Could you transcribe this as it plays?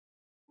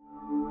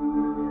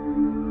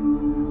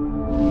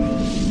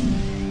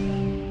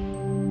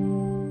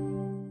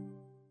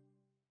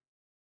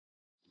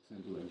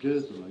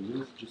this or like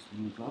this, just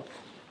move up,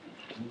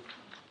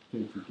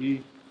 take the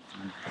key,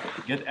 and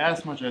get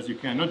as much as you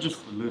can, not just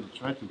a little,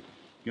 try to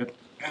get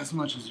as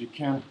much as you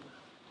can,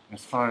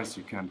 as far as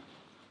you can.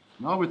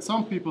 Now with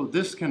some people,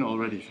 this can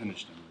already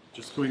finish them.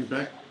 Just going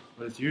back,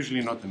 but it's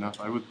usually not enough.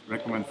 I would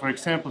recommend, for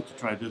example, to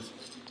try this.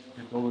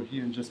 Get over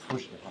here and just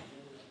push it up.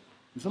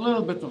 It's a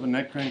little bit of a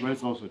neck crank, but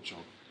it's also a choke.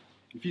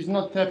 If he's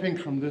not tapping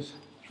from this,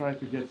 try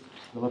to get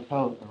the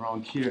lapel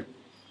around here.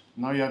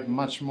 Now you have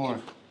much more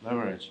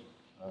leverage,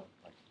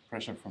 like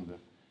pressure from the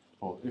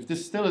pole. If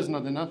this still is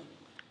not enough,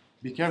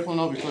 be careful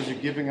now because you're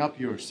giving up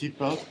your seat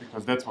belt,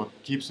 because that's what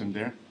keeps him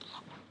there.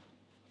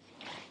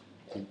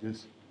 Like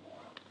this.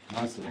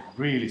 That's like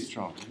really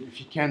strong.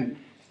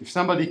 If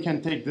somebody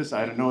can take this,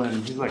 I don't know,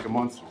 then he's like a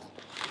monster.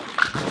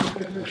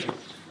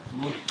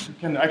 You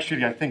can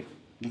actually, I think,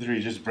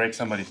 literally just break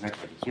somebody's neck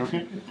like this. You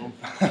okay?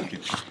 Okay.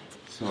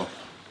 So,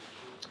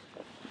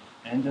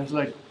 and there's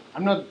like,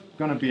 I'm not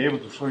gonna be able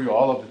to show you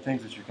all of the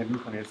things that you can do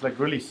from here. It's like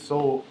really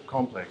so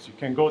complex. You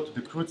can go to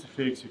the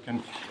crucifix.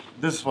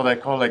 This is what I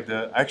call like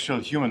the actual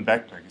human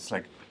backpack. It's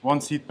like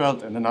one seat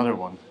belt and another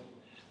one.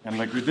 And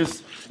like with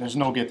this, there's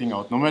no getting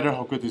out. No matter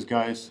how good this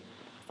guy is,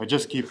 if I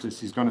just keep this,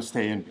 he's gonna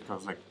stay in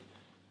because like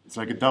it's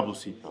like a double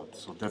seat belt.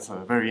 So that's a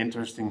very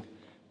interesting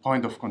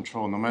point of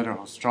control. No matter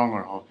how strong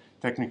or how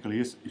technical he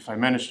is, if I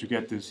manage to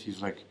get this,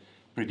 he's like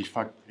pretty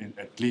fucked,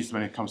 at least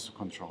when it comes to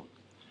control.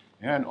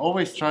 Yeah, and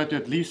always try to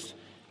at least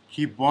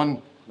keep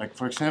one, like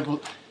for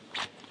example,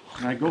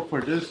 when I go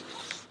for this,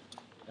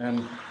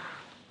 and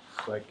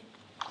like,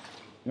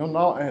 you know,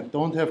 now I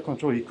don't have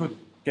control. He could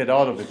get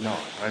out of it now,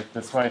 right?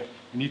 That's why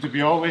you need to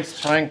be always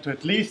trying to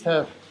at least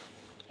have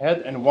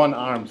head and one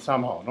arm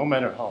somehow, no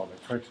matter how.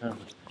 Like for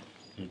example,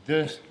 take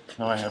this.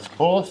 Now I have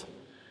both.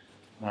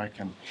 Now I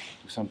can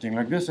do something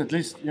like this. At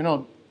least, you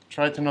know,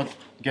 try to not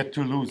get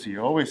too loose.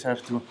 You always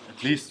have to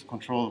at least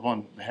control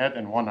the head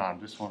and one arm,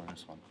 this one or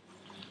this one.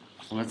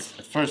 So let's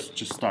at first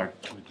just start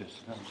with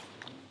this.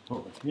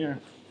 Over here.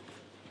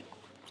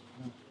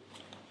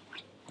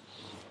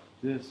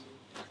 This.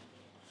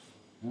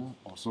 Yeah.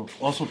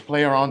 Also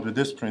play around with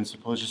this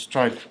principle. Just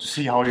try to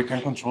see how you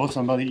can control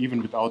somebody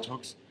even without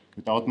hooks,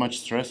 without much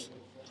stress.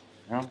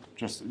 Yeah.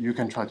 Just you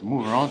can try to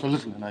move around a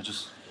little, and I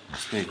just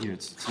stay here.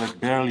 It's like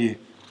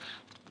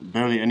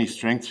barely any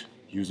strength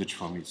usage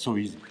for me. It's so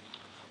easy.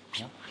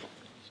 Yeah.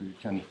 So you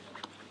can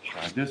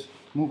try this.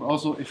 Move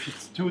also if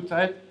it's too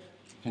tight,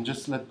 you can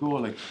just let go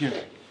like here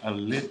a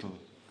little,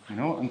 you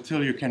know,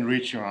 until you can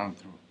reach your arm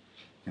through.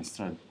 You can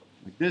start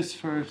like this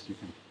first. You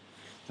can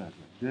start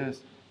like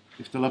this.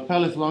 If the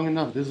lapel is long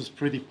enough, this is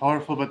pretty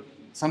powerful, but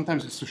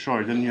sometimes it's too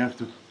short. Then you have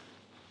to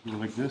go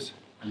like this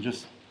and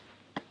just,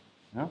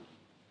 yeah.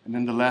 And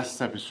then the last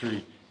step is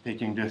really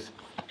taking this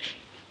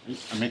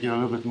and make it a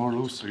little bit more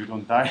loose so you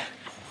don't die.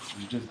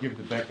 You just give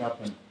the back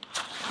up, and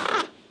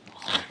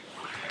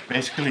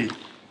basically,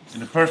 in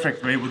the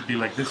perfect way would be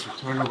like this: you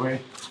turn away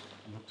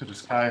and look to the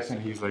skies,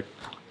 and he's like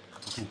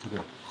looking to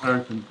the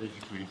earth, and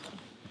basically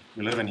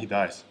you live and he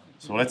dies.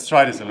 So let's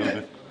try this a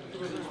little bit.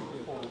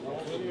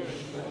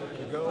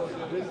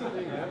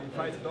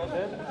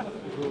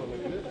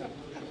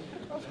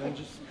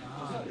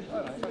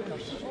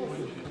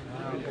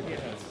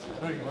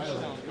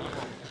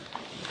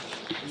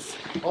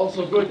 It's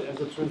also good as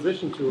a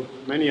transition to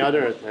many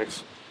other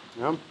attacks.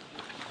 Yeah.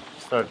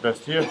 Start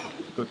best here,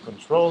 good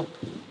control.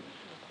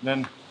 Then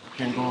you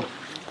can go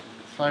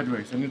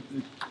sideways, and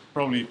it's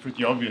probably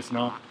pretty obvious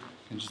now.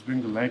 You can just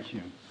bring the leg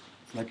here.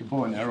 It's like a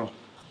bow and arrow.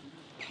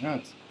 Yeah,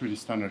 it's pretty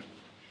standard.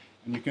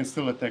 And you can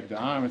still attack the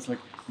arm. It's like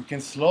you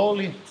can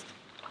slowly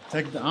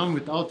attack the arm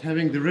without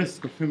having the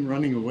risk of him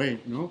running away,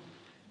 you know?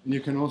 And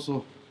you can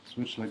also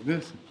switch like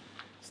this,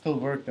 still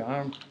work the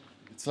arm.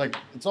 It's like,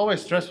 it's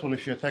always stressful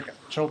if you attack,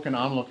 choke and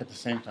arm lock at the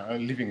same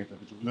time, leaving it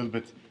a little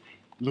bit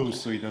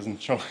loose so he doesn't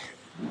choke.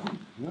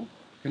 Yeah? You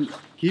can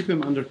keep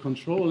him under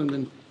control and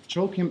then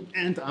choke him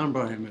and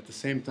armbar him at the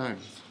same time.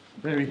 It's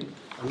very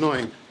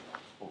annoying.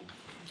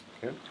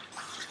 Okay.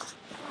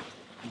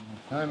 One more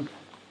time.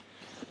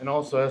 And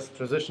also as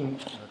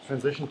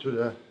transition to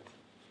the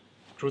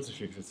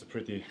crucifix, it's a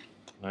pretty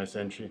nice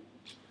entry.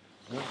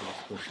 Yeah,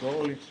 let's go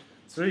slowly.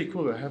 It's really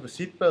cool. I have a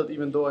seat belt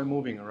even though I'm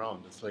moving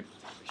around. It's like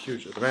a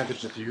huge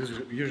advantage that you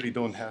usually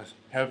don't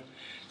have.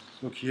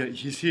 Look here,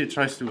 you see it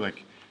tries to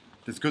like,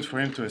 it's good for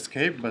him to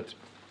escape, but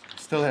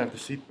still have the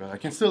seat belt. I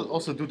can still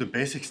also do the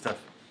basic stuff,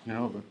 you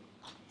know, but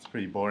it's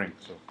pretty boring.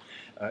 So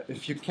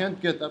if you can't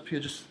get up here,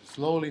 just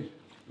slowly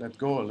let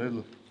go a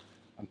little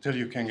until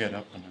you can get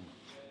up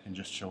and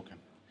just choke him.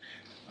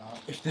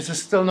 If this is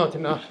still not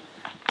enough,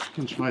 you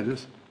can try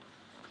this.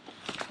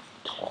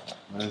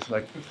 It's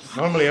like,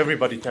 normally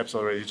everybody taps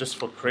already, just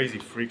for crazy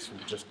freaks who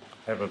just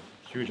have a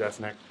huge ass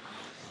neck.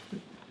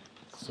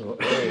 So,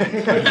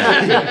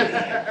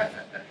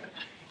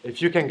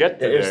 if you can get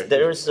there.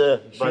 There's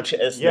a huge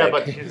ass neck. Yeah,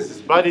 but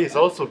his body is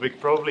also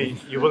big, probably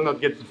you will not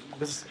get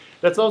this.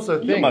 That's also a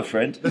thing. You're my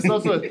friend. That's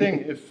also a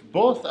thing. If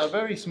both are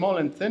very small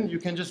and thin, you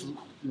can just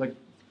like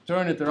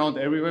turn it around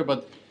everywhere,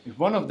 but if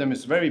one of them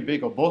is very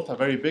big or both are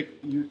very big,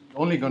 you're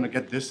only going to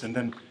get this and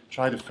then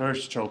try the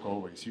first choke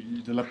always.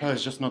 The lapel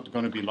is just not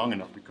going to be long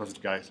enough because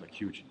the guy is like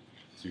huge.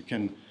 So you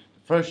can,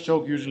 the first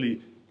choke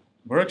usually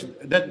works,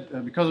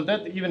 because of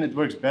that even it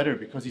works better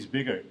because he's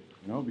bigger,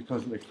 you know,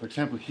 because like for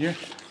example here,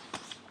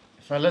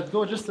 if I let go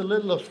just a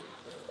little of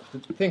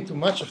the thing too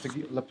much of the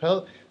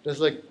lapel,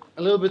 there's like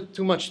a little bit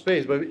too much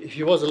space, but if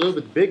he was a little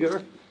bit bigger,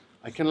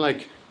 I can like,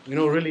 you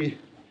know, really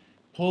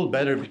pull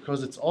better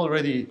because it's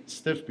already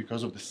stiff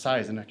because of the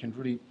size and I can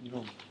really, you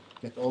know,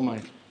 get all my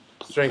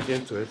strength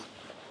into it.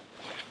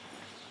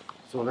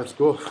 So let's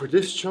go for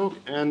this choke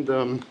and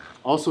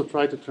also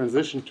try to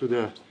transition to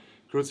the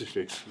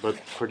crucifix. But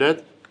for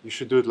that, you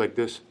should do it like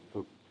this.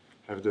 So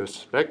have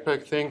this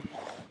backpack thing,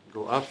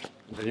 go up,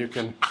 and then you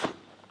can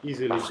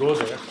easily go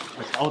there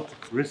without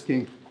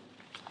risking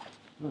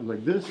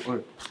like this,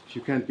 or if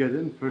you can't get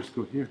in, first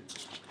go here.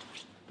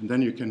 And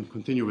then you can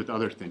continue with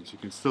other things. You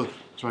can still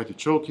try to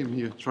choke him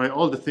here, try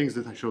all the things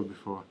that I showed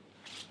before.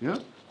 Yeah?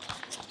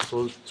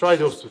 So try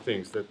those two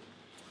things, that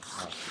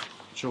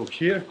choke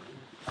here,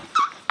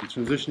 and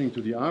transitioning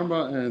to the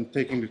armbar and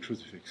taking the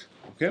crucifix.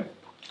 Okay?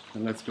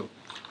 And let's go.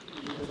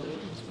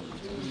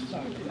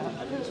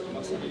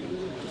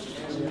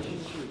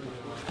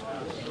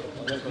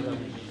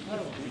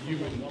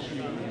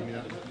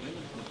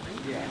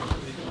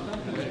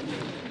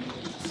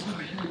 So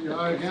here we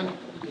are again.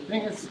 The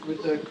thing is,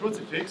 with the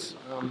crucifix,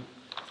 of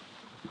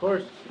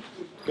course,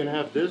 you can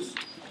have this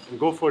and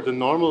go for the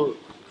normal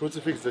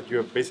crucifix that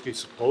you're basically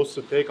supposed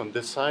to take on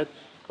this side,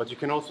 but you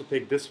can also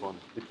take this one.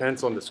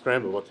 Depends on the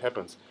scramble, what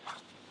happens.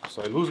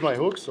 So I lose my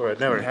hooks, or I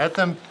never had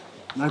them,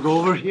 and I go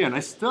over here, and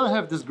I still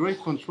have this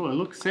great control. And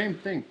look, same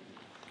thing.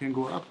 Can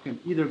go up, can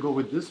either go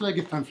with this leg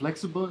if I'm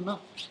flexible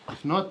enough.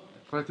 If not,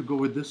 I try to go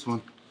with this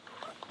one.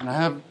 And I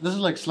have, this is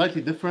like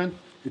slightly different.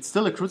 It's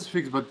still a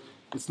crucifix, but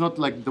it's not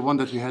like the one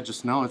that we had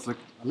just now. It's like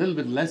a little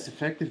bit less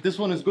effective. This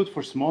one is good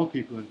for small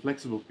people and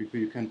flexible people.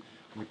 You can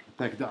like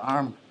attack the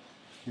arm,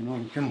 you know,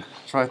 you can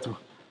try to,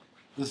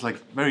 this is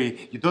like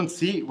very, you don't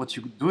see what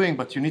you're doing,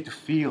 but you need to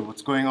feel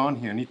what's going on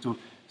here. You need to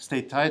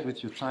stay tight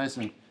with your thighs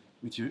and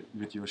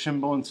with your shin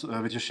bones,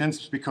 with your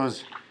shins,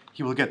 because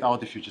he will get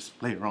out if you just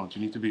play around.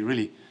 You need to be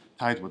really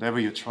tight,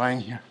 whatever you're trying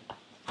here.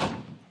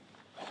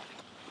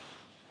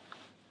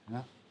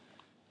 Yeah.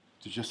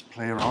 To just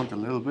play around a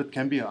little bit.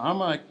 Can be an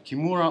armor, a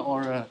kimura,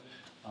 or a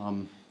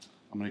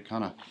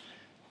Americana.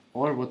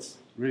 Or what's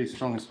really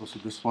strong is also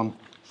this one.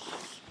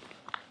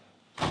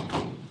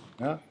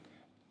 Yeah.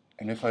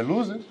 And if I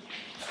lose it,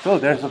 still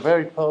there's a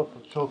very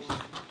powerful choke.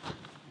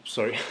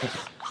 Sorry.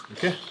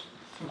 Okay.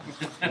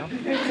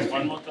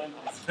 One more time.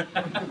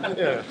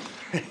 Yeah.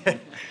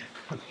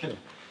 Okay.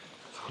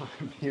 So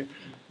I'm here.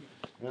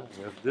 Yeah,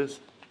 we have this.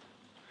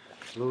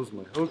 Lose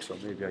my hooks, or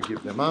maybe I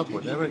give them up,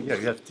 whatever. Yeah,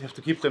 you have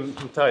to keep them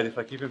too tight. If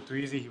I keep him too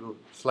easy, he will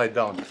slide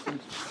down.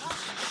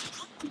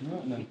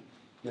 Yeah, and then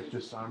get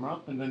this arm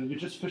up, and then you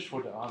just fish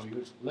for the arm.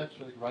 You left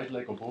leg, right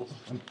leg, or both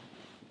of them.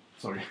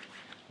 Sorry,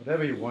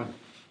 whatever you want.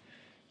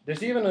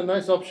 There's even a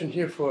nice option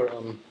here for,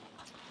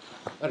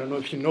 I don't know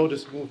if you know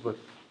this move, but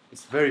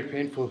it's very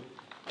painful,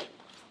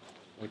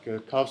 like a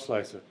calf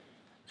slicer.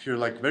 If you're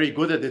like very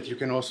good at it, you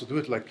can also do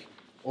it like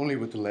only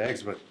with the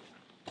legs, but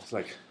it's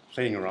like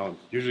playing around.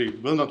 Usually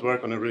it will not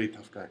work on a really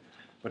tough guy.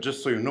 But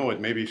just so you know it,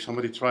 maybe if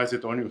somebody tries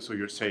it on you, so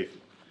you're safe.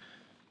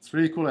 It's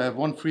really cool. I have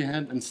one free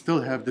hand and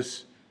still have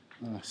this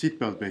seat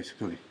belt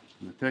basically.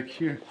 And attack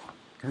here,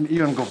 can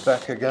even go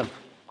back again.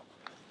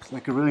 It's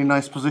like a really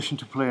nice position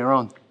to play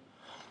around.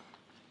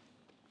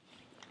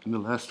 And the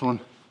last one,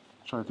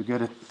 try to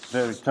get it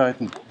very tight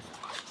and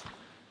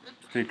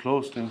stay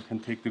close, then can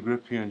take the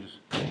grip here and just...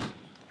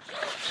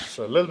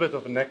 So a little bit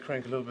of a neck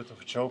crank, a little bit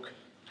of a choke.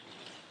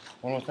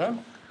 One more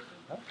time.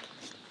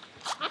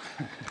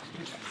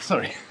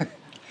 Sorry.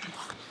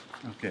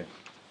 Okay.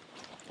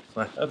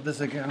 So I have this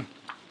again.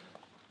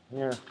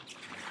 Here.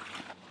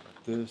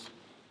 Like this.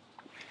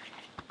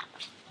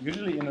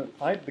 Usually in a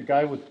fight the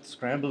guy would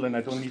scramble and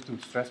I don't need to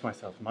stress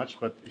myself much,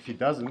 but if he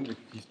doesn't, if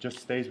he just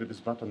stays with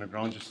his butt on the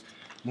ground, just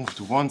move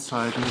to one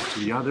side, move to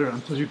the other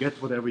until you get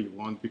whatever you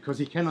want, because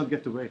he cannot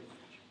get away.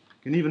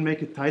 You can even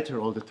make it tighter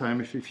all the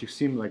time. If you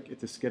seem like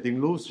it is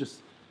getting loose,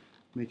 just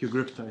make your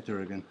grip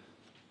tighter again.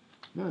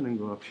 Yeah, and then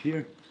go up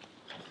here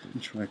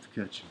and try to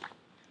catch it.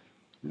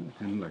 Yeah,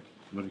 and like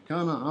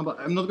Americana, but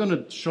I'm not going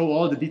to show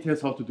all the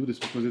details how to do this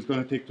because it's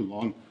going to take too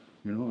long.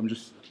 You know, I'm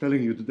just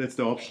telling you that that's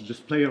the option.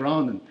 Just play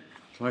around and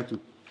try to,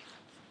 you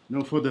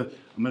know, for the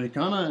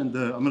Americana and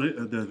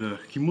the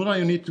Kimura,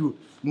 you need to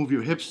move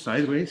your hips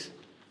sideways.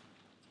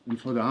 And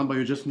for the armbar,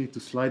 you just need to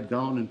slide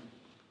down and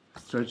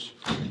stretch,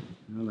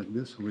 you know, like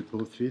this with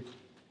both feet.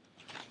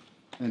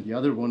 And the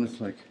other one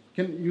is like,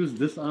 you can use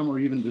this arm or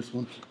even this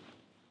one.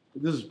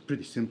 This is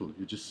pretty simple.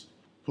 You just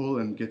pull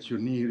and get your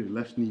knee, your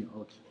left knee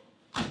out.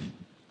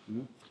 You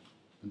know?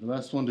 And the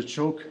last one, the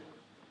choke.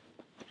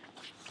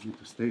 You need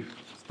to stay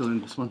still in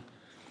this one.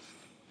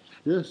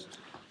 Yes.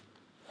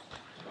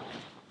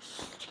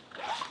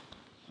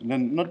 And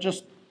then not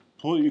just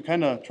pull, you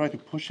kind of try to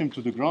push him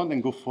to the ground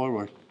and go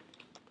forward.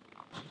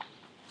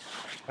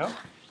 Yeah?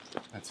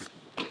 That's it.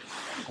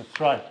 Let's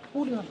try.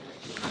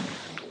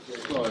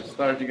 So I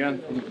start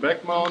again from the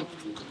back mount.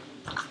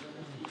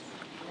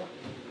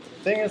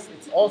 The thing is,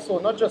 it's also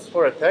not just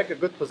for attack, a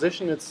good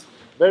position. It's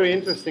very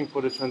interesting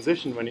for the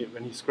transition when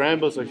he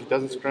scrambles, or if he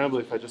doesn't scramble.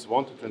 If I just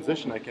want to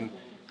transition, I can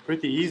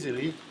pretty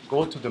easily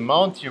go to the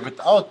mount here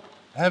without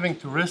having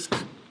to risk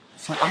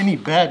any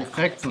bad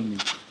effects on me.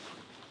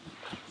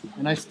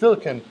 And I still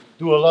can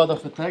do a lot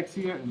of attacks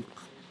here. And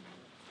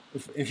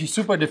if he's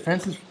super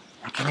defensive,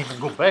 I can even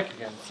go back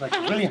again. It's like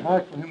really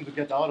hard for him to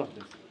get out of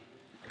this.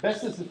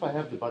 Best is if I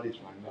have the body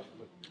triangle,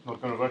 but it's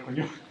not going to work on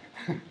you.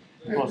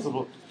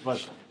 Impossible. But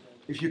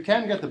if you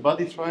can get the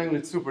body triangle,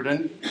 it's super.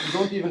 Then you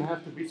don't even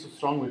have to be so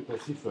strong with the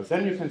C-first.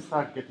 Then you can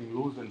start getting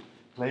loose and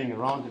playing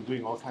around and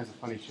doing all kinds of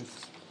funny shit.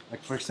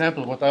 Like for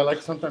example, what I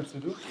like sometimes to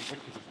do,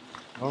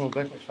 normal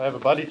back, if I have a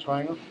body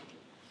triangle,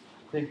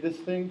 take this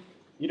thing,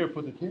 either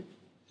put it here,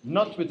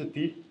 not with the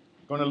teeth,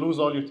 gonna lose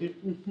all your teeth,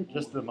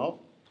 just the mouth.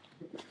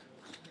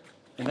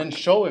 And then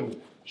show him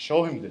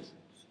this.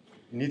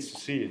 He needs to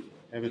see it.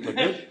 Have it like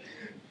this.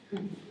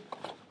 And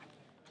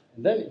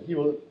then he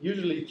will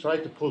usually try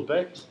to pull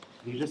back.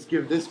 You just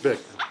give this back.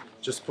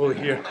 Just pull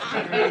here.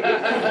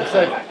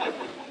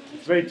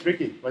 It's very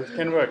tricky, but it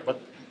can work.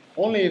 But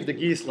only if the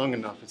gi is long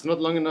enough. If it's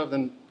not long enough,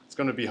 then it's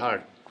going to be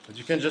hard. But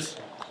you can just,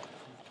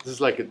 this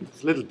is like a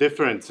little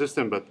different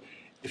system, but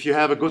if you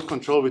have a good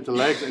control with the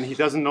legs and he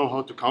doesn't know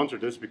how to counter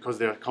this because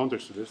there are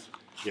counters to this,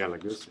 yeah,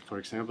 like this, for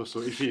example. So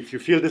if you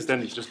feel this,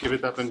 then you just give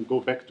it up and go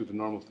back to the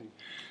normal thing.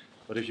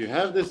 But if you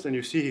have this and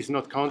you see he's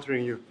not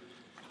countering you,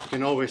 you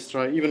can always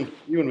try, even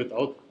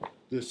without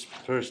this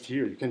first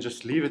here, you can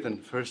just leave it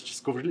and first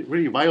just go really,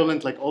 really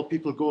violent, like all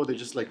people go, they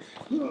just like,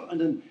 and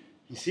then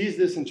he sees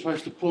this and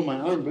tries to pull my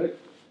arm back,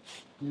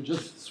 you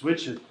just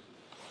switch it,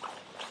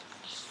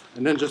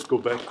 and then just go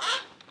back.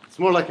 It's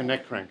more like a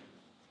neck crank,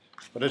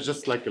 but it's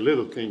just like a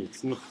little thing,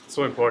 it's not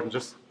so important,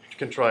 just you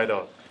can try it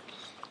out.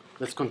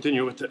 Let's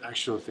continue with the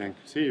actual thing.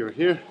 See, you're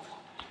here,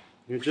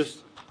 you just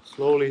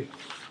slowly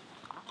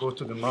go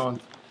to the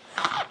mount.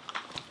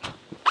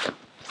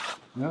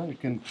 Now you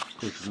can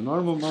take the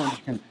normal mount,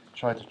 you can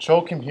try to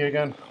choke him here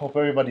again. Hope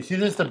everybody sees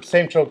this is the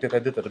same choke that I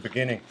did at the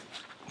beginning.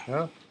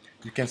 Yeah?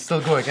 You can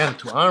still go again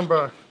to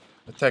armbar,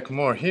 attack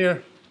more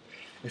here.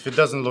 If it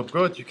doesn't look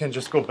good, you can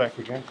just go back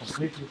again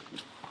completely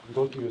and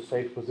go to your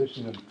safe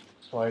position and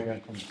try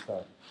again from the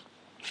start.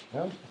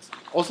 Yeah?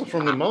 Also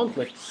from the mount,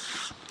 like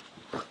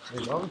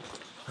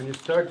when you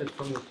start it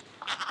from the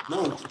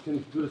mount, you can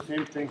do the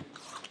same thing.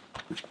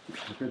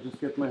 I can just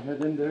get my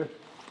head in there.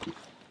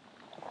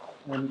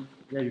 And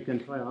yeah, you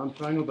can try arm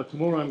triangle, but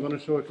tomorrow I'm going to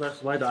show a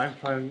class why the arm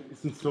triangle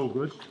isn't so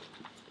good.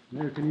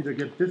 Now you can either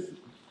get this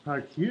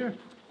part here,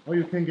 or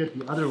you can get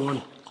the other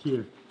one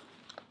here.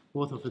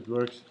 Both of it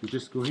works. You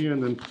just go here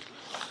and then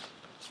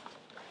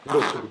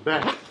go to the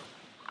back.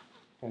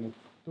 And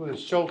do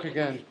this choke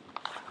again.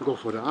 Go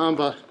for the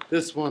armbar.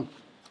 This one.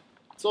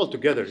 It's all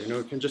together, you know,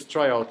 you can just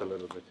try out a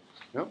little bit.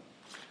 Yeah?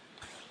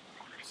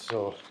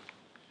 So,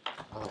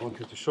 I want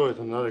you to show it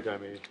to another guy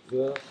maybe.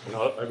 Yeah. You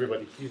know,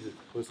 everybody sees it.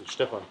 Who's it?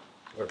 Stefan.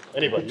 Or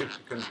anybody. You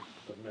can,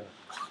 doesn't matter.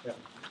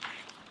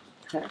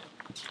 Yeah.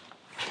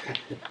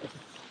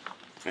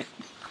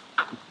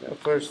 Yeah,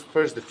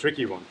 first the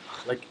tricky one.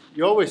 Like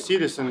you always see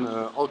this in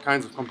all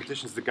kinds of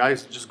competitions. The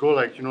guys just go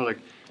like, you know, like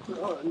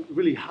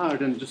really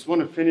hard and just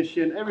want to finish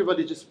here, and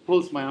everybody just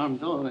pulls my arm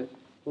down. I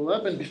pull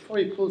up, and before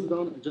he pulls it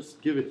down, I just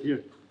give it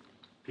here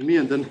to me,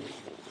 and then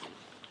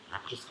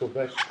just go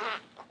back.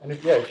 And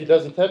if he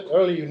doesn't tap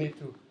early, you need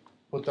to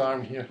put the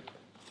arm here.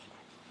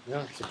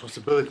 Yeah, it's a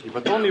possibility,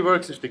 but it only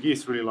works if the gi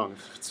is really long.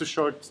 If it's too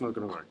short, it's not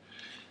going to work.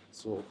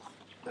 So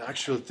the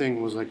actual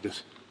thing was like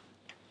this.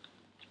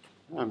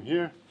 I'm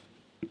here,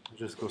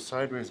 just go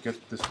sideways, get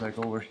this leg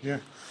over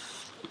here,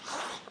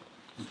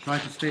 and try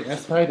to stay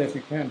as tight as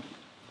you can.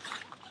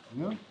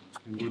 You know?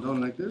 And go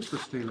down like this, or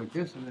stay like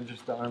this, and then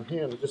just the arm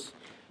here, and just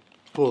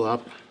pull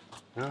up.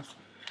 Yeah?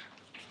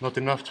 Not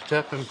enough to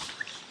tap him,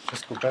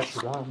 just go back to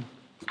the arm.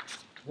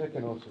 I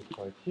can also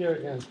try it here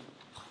again.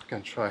 I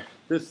can try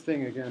this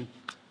thing again,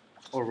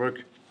 or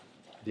work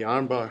the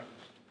arm bar.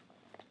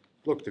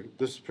 Look,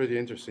 this is pretty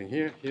interesting.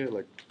 Here,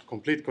 like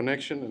complete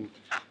connection and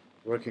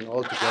working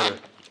all together.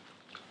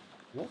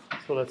 Yeah?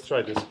 So let's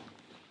try this.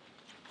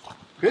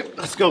 Okay,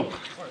 let's go.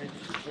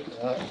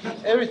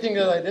 Everything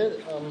that I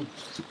did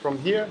from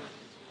here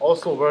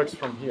also works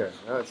from here.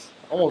 It's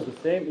almost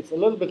the same. It's a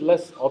little bit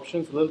less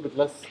options, a little bit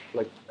less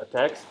like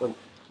attacks. But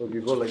so you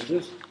go like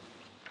this,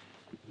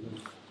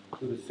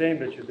 do the same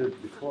that you did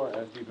before,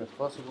 as deep as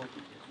possible.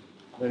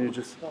 Then you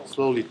just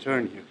slowly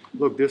turn here.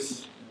 Look,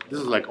 this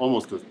is like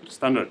almost a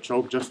standard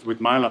choke, just with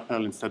my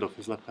lapel instead of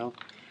his lapel.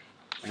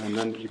 And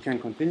then you can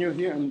continue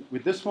here, and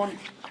with this one,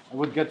 I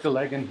would get the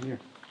leg in here,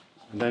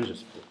 and then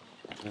just pull.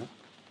 Yeah?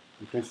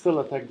 You can still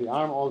attack the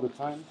arm all the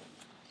time.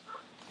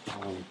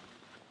 You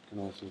can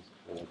also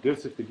like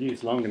this if the gi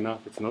is long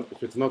enough.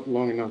 If it's not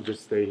long enough,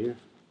 just stay here.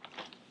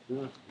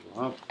 Yeah,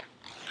 go up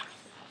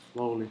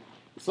slowly.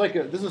 It's like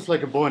this is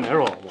like a bow and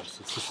arrow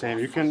almost. It's the same.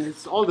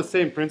 It's all the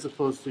same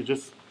principles. You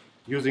just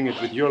using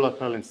it with your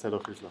lapel instead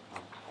of his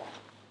lapel.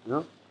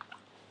 Yeah?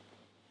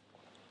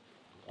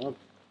 Up,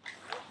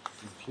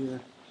 here.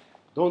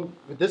 Don't,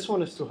 this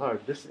one is too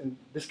hard. In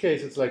this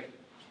case, it's like,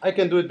 I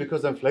can do it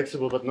because I'm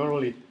flexible, but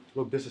normally,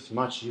 look, this is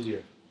much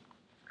easier.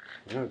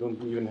 Yeah,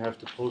 don't even have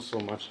to pull so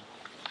much.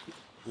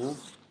 Yeah?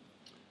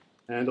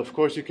 And of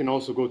course, you can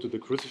also go to the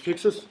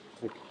crucifixes.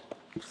 Like,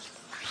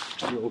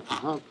 you open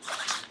up.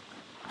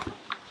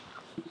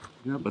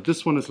 Yeah, but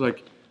this one is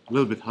like a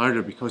little bit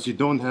harder because you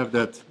don't have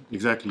that,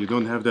 exactly, you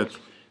don't have that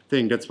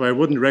thing. That's why I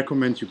wouldn't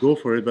recommend you go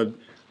for it, but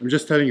I'm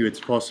just telling you it's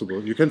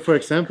possible. You can, for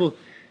example,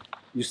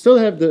 you still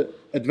have the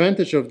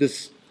advantage of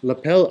this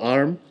lapel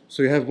arm,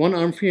 so you have one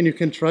arm free and you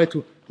can try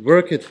to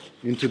work it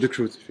into the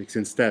crucifix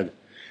instead.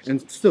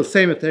 And still,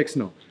 same attacks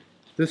now.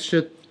 This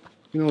shit,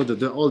 you know,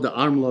 all the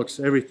arm locks,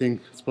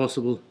 everything is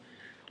possible.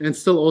 And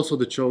still also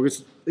the choke,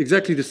 it's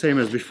exactly the same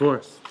as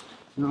before.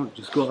 You know,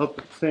 just go up,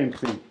 same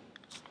thing.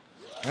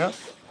 Yeah.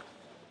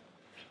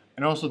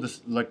 And also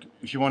this, like,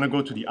 if you want to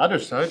go to the other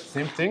side,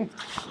 same thing.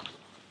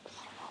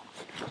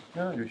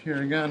 Yeah, you're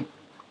here again.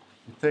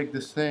 You take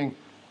this thing,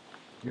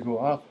 you go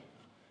up,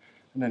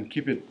 and then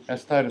keep it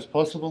as tight as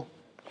possible.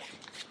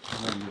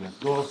 And then you let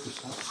go of this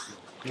one.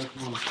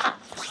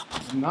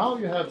 And now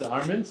you have the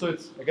arm in, so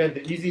it's again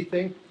the easy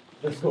thing.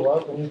 Let's go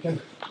up and you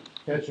can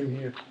catch him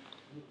here.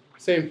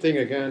 Same thing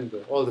again,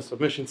 all the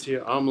submissions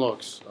here, arm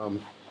locks,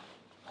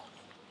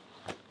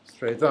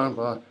 straight arm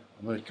bar,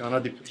 Americana.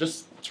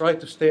 Just try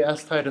to stay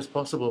as tight as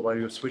possible while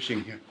you're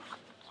switching here,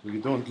 so you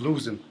don't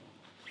lose him.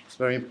 It's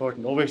very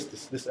important. Always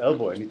this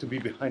elbow, I need to be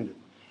behind it.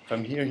 If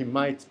I'm here, he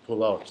might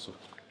pull out, so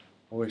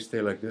always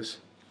stay like this.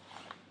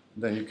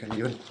 Then you can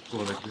even go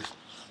like this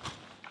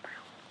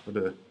for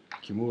the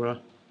Kimura.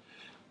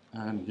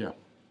 And yeah,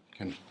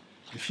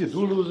 if you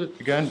do lose it,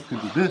 again, you can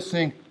do this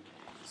thing,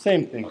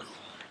 same thing.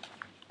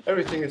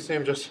 Everything is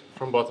same, just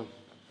from bottom,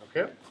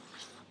 okay?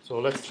 So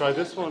let's try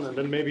this one, and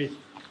then maybe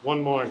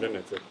one more, and then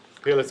that's it.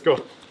 Okay, let's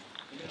go.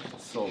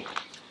 So,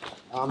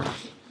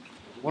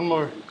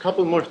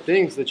 couple more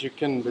things that you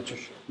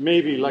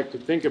maybe like to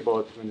think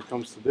about when it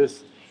comes to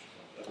this.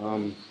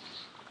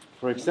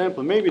 For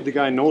example, maybe the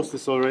guy knows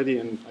this already,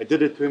 and I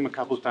did it to him a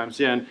couple times,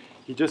 yeah, and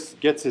he just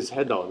gets his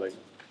head out, like,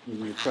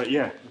 you try,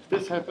 yeah, if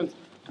this happens,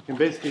 you can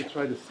basically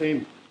try the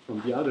same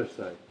from the other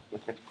side.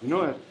 You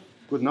know,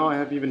 good, now I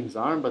have even his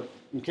arm, but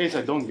in case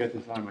I don't get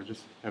his arm, I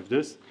just have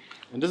this.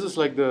 And this is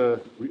like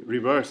the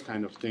reverse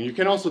kind of thing. You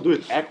can also do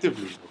it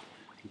actively.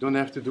 You don't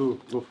have to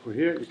go for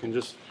here, you can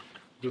just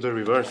do the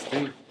reverse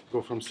thing.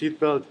 Go from seat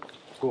belt,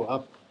 go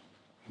up.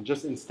 And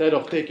just instead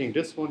of taking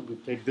this one, you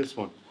take this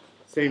one.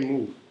 Same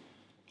move.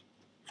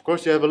 Of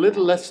course, you have a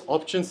little less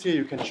options here.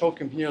 You can choke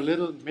him here a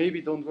little,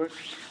 maybe don't work.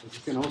 But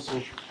you can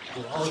also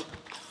go out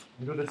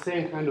and do the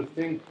same kind of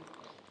thing.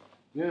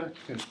 Yeah, you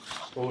can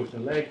go with the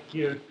leg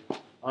here.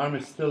 Arm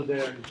is still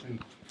there.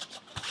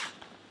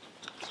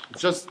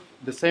 It's just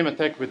the same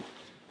attack with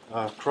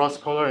cross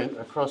collar and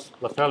cross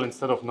lapel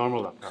instead of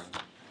normal lapel.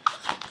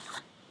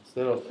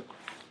 Instead of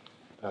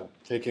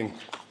taking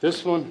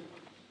this one,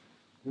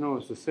 you know,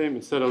 it's the same.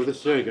 Instead of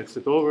this, yeah, he gets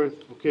it over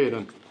it. Okay,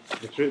 then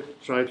I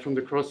try it from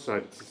the cross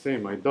side. It's the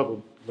same. I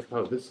double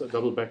lapel this,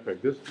 double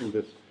backpack this, and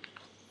this.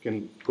 You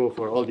can go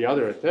for all the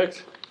other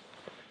attacks.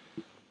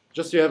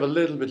 Just you have a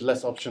little bit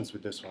less options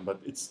with this one, but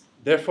it's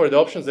therefore the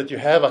options that you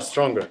have are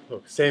stronger.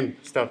 Look, same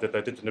stuff that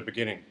I did in the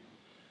beginning.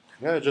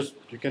 Yeah, just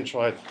you can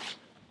try it.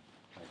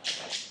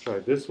 Try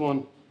this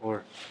one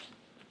or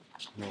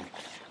no,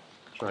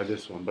 try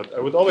this one. But I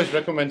would always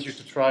recommend you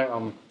to try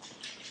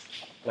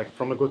like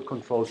from a good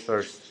control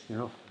first. You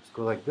know, let's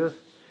go like this,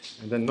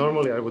 and then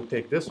normally I would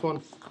take this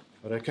one,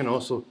 but I can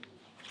also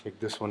take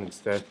this one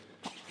instead.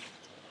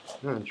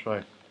 Yeah, and try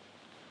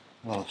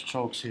a lot of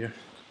chokes here.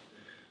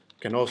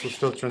 Can also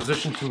still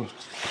transition to.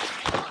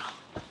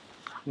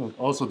 Look,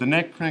 also the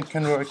neck crank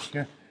can work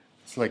here.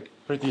 It's like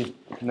pretty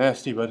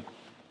nasty, but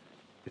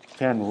it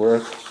can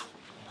work.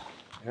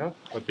 Yeah,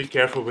 but be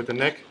careful with the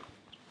neck.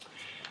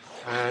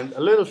 And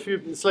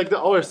it's like the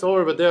hour is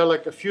over, but there are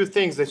like a few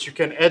things that you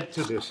can add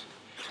to this.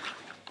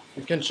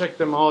 You can check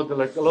them out.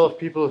 Like a lot of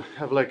people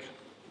have like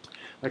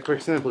for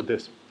example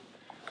this.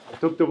 I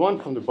took the one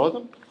from the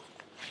bottom,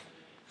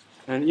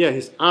 and yeah,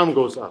 his arm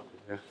goes up.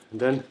 Yeah, and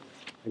then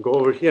I go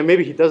over here.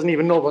 Maybe he doesn't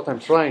even know what I'm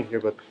trying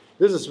here, but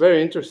this is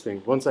very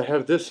interesting. Once I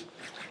have this,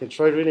 I can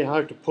try really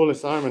hard to pull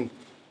his arm and,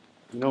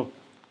 you know,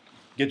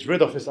 get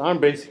rid of his arm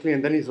basically,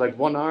 and then he's like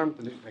one armed,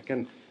 and I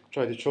can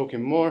try to choke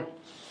him more,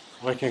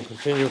 or I can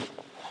continue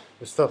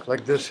with stuff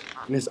like this,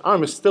 and his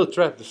arm is still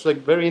trapped. It's like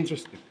very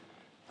interesting.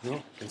 You know,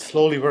 you can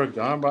slowly work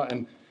the armbar,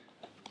 and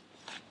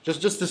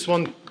just this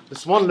one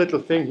little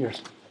thing here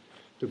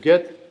to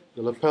get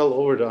the lapel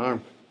over the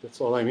arm.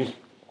 That's all I mean,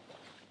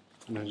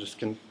 and I just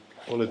can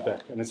pull it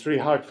back, and it's really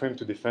hard for him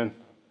to defend.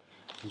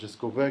 And just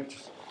go back.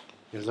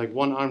 He has like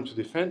one arm to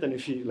defend, and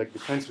if he like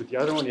defends with the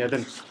other one, yeah,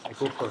 then I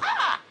go for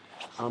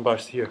arm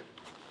bars here.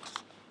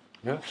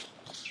 Yeah,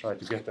 try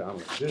to get the arm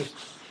like this.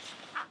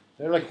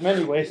 There are like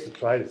many ways to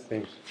try these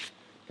things.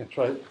 You can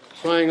try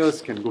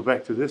triangles, can go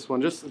back to this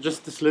one,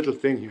 just this little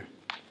thing here.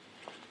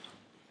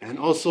 And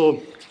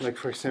also, like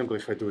for example,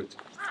 if I do it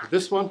with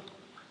this one,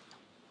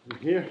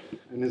 here,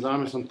 and his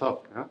arm is on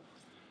top, yeah?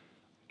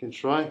 I can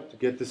try to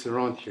get this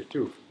around here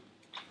too.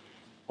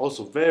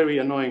 Also very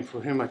annoying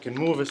for him, I can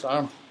move his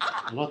arm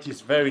a lot,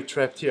 he's very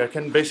trapped here. I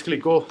can basically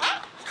go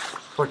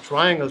for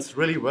triangles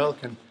really well,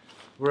 can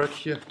work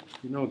here,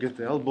 you know, get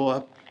the elbow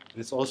up. And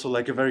it's also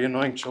like a very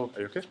annoying choke.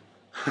 Are you okay?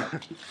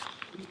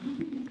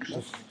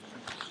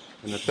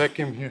 And attack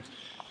him here.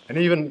 And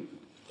even,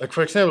 like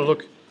for example,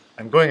 look,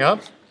 I'm going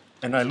up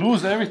and I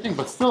lose everything,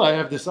 but still I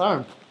have this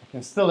arm. I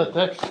can still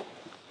attack.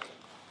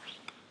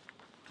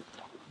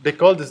 They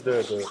call this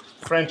the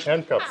French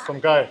handcuff. Some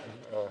guy,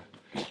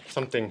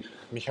 something,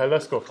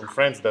 Michailesco from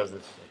France does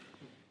this.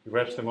 He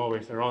wraps them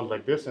always around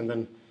like this and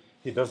then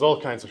he does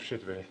all kinds of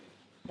shit with it.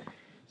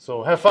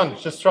 So have fun,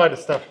 just try the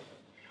stuff.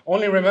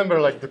 Only remember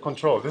like the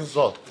control, this is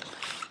all.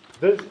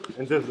 This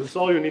and this is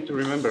all you need to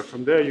remember.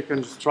 From there you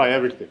can just try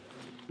everything.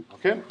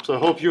 Okay, so I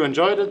hope you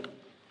enjoyed it.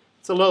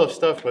 It's a lot of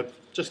stuff, but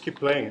just keep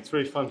playing, it's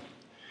really fun.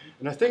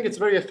 And I think it's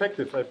very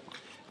effective. I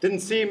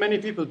didn't see many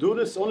people do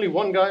this, only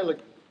one guy, like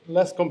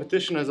last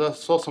competition, as I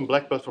saw some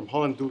black belt from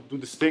Holland do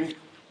this thing.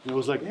 And I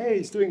was like, hey,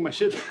 he's doing my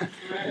shit.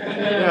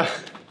 Yeah,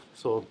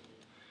 so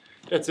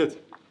that's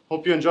it.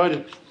 Hope you enjoyed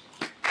it.